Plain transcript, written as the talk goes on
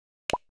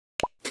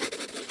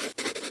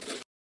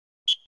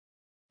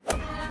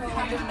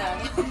tandem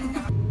namin.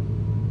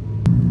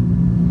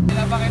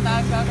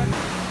 Pinapakitaan ka agad.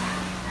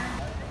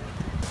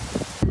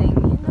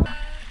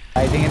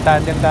 Riding in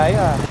tandem tayo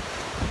ah.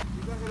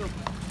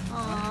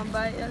 Oh,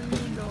 bye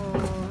Almido.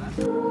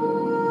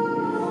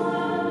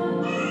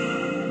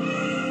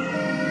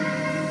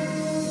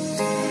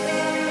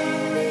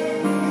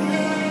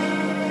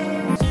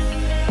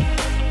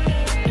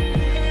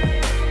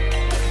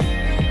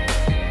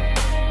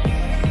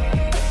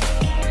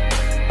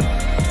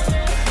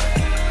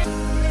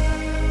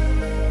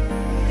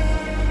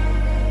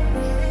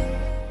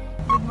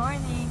 Good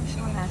morning!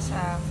 So,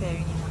 nasa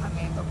ferry na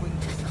kami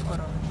papunta sa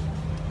Coron.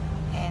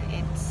 And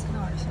it's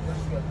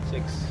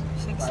 6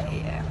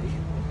 a.m.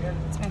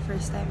 It's my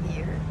first time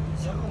here.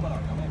 So,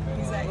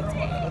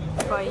 excited.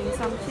 Buying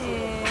some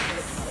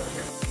chips.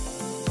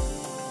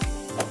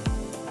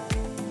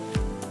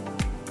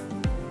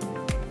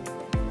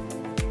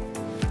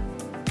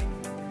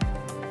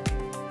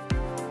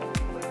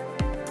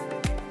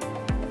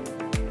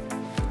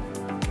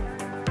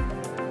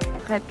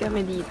 Kahit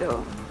kami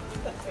dito.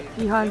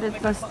 300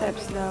 plus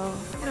steps daw.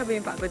 Grabe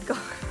yung pagod ko.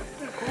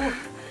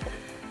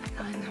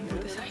 Ay,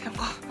 nabuto sa ilang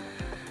ko.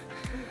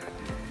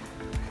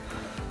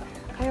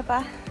 Kaya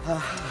pa?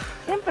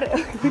 Siyempre,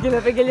 pigil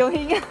na pigil yung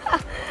hinga.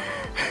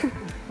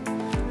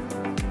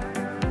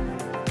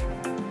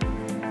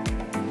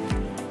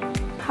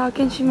 How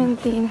can she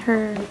maintain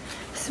her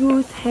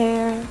smooth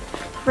hair,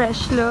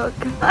 fresh look?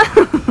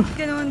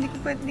 Ganun,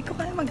 hindi ko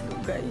kaya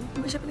maglugay. Hindi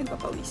ba siya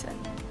pinagpapawisan?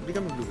 Hindi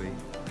ka maglugay?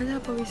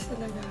 Wala, pawis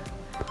talaga.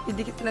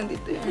 Didikit lang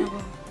dito yung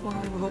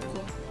mga buhok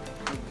ko.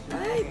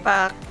 Ay,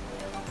 pak!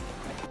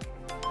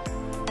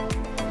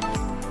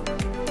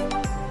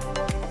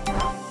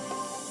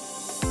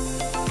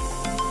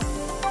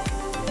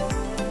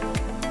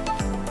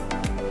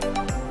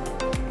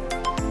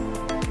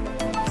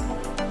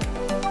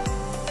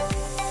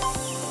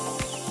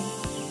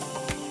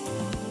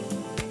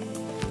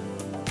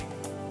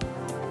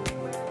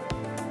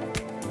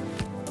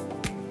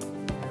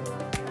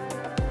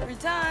 We're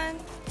done!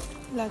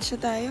 Lunch na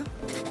tayo.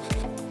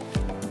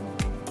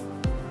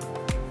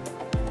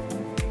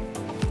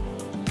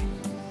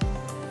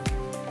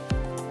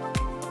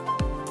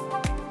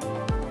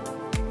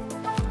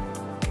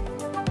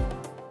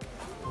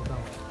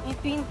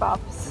 Twin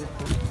Pops.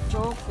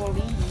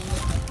 Chocolate.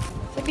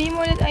 Sabihin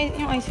mo ulit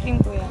yung ice cream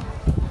ko yan.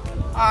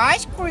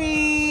 Ice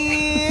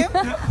cream!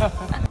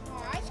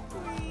 Ice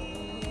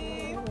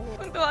cream!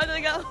 Pagtawa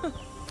talaga ako.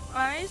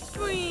 Ice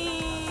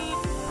cream!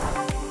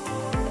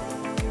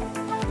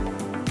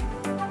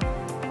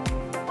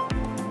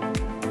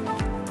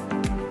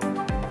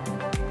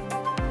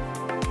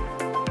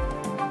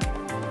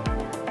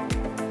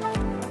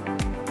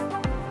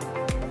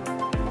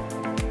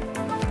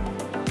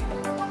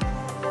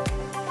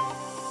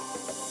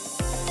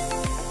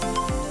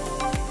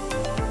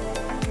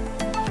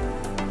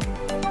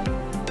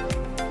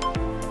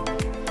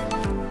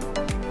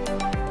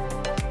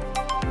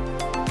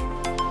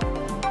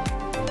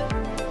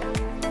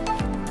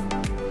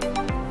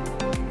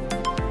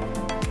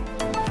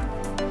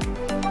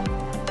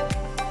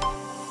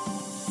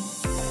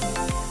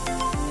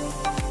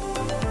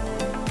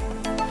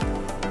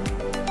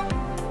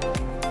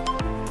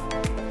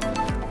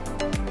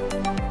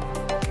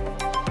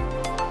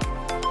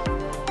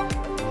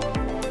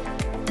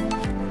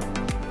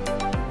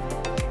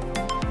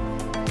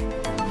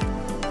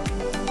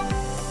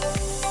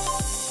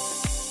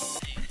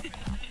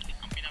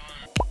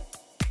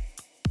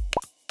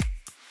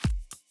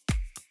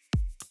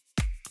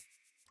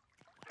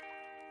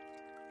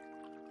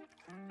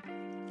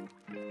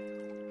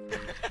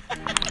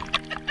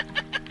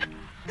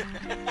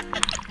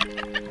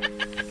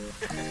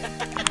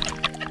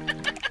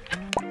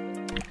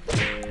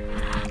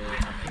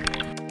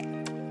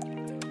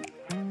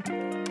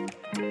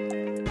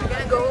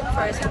 Go home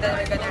first and then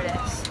we're gonna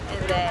rest.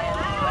 And then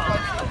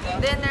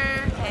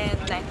dinner and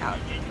night out.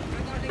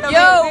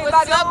 Yo!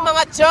 What's up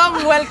mga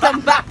chong?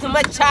 Welcome back to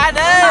my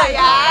channel!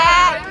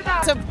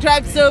 Yeah!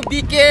 Subscribe so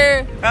Be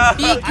Care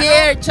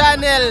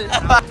channel!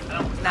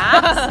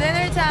 Next!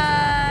 Dinner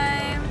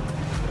time!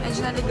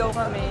 Medyo naligaw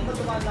kami.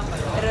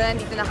 Pero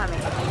nandito na kami.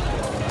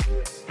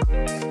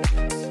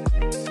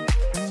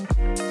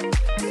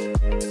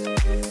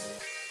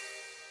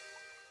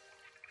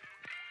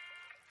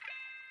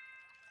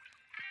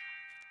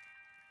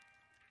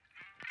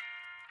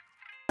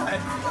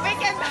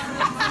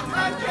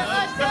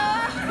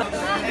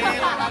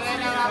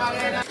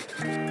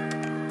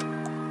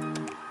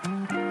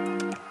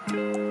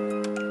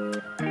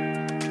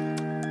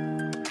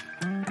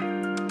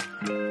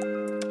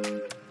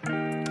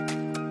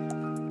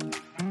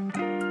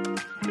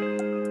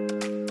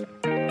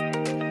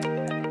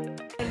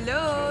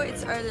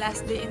 It's our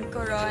last day in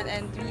Coron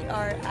and we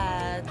are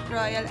at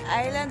Royal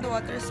Island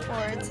Water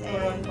Sports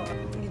and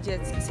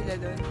jet ski sila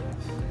doon.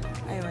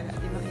 Ay wala,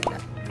 di makita.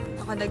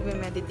 Ako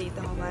nagme-meditate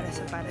ako para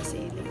sa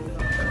Parasailing.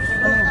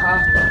 Ano ha?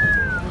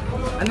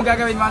 Anong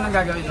gagawin mo? Anong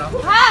gagawin mo?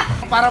 Ha?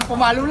 Parang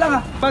pumalo lang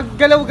ah. Pag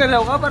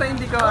galaw-galaw ka para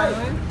hindi ka ano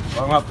yun.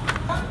 Warm up.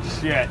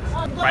 Shit.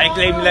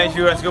 Pa-claim lang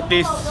insurance ko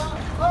please.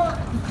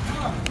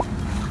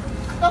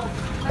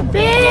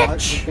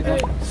 Bitch!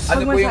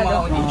 Ano po yung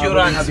mga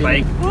Insurance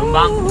bike. Yung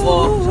bangko.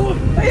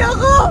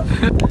 Ayoko!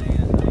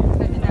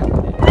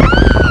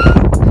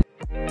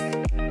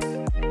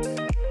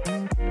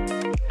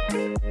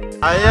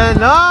 Ayan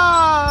na!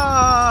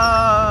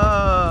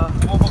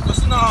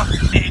 Bumabagos na.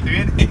 Ito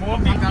yun.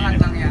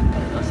 Kakantang yan.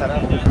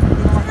 Masarap.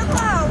 Ano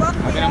ka? Wag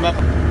mo yan.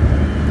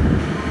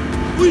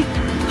 Uy!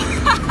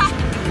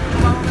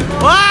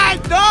 What?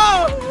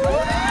 No!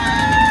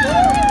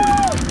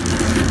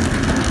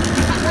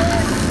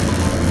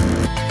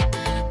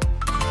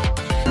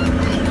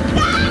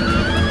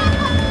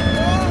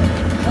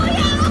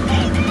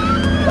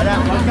 Wala,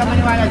 huwag ka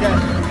maniwala dyan.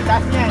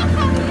 Taas niyan.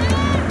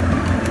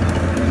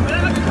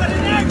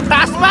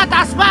 Taas pa!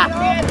 Taas pa!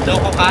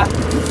 Loko ka?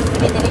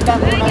 Hi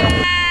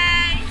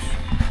guys!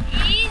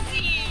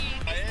 Easy!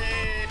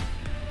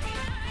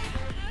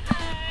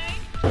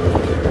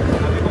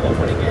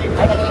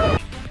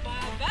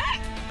 Baba!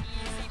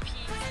 Easy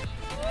peasy.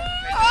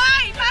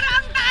 Hoy!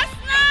 Parang taas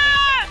na!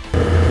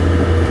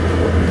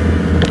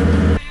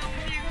 Yung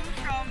view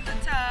from the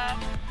top.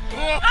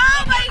 Oh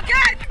my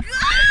God!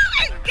 Oh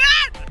my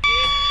God!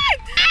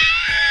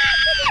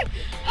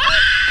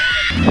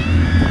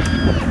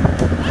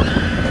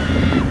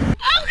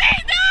 Okay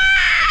na!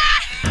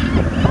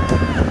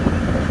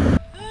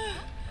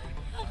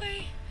 Okay.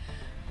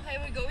 Okay,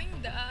 we're going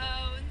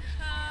down.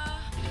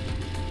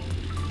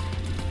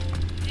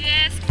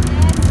 Yes.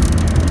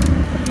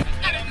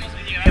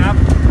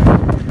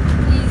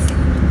 Easy.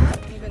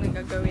 Hindi ko na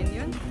gagawin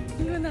yun.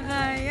 Hindi ko na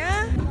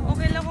kaya.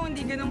 Okay lang kung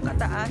hindi ganun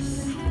kataas.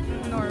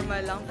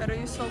 Normal lang. Pero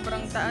yung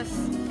sobrang taas.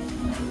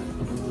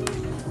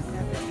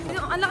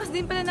 Ang lakas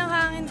din pala ng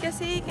hangin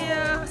kasi.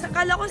 Kaya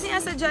akala ko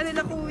sinasadya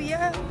nila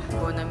kuya.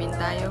 Namin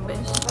tayo,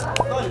 besh.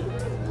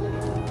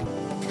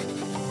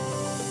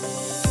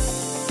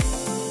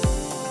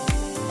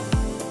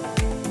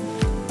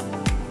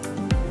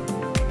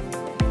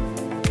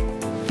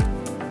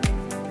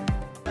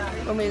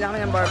 Umili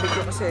kami ng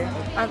barbecue kasi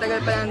ang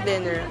tagal pa ng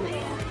dinner.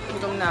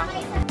 Gutom na ako.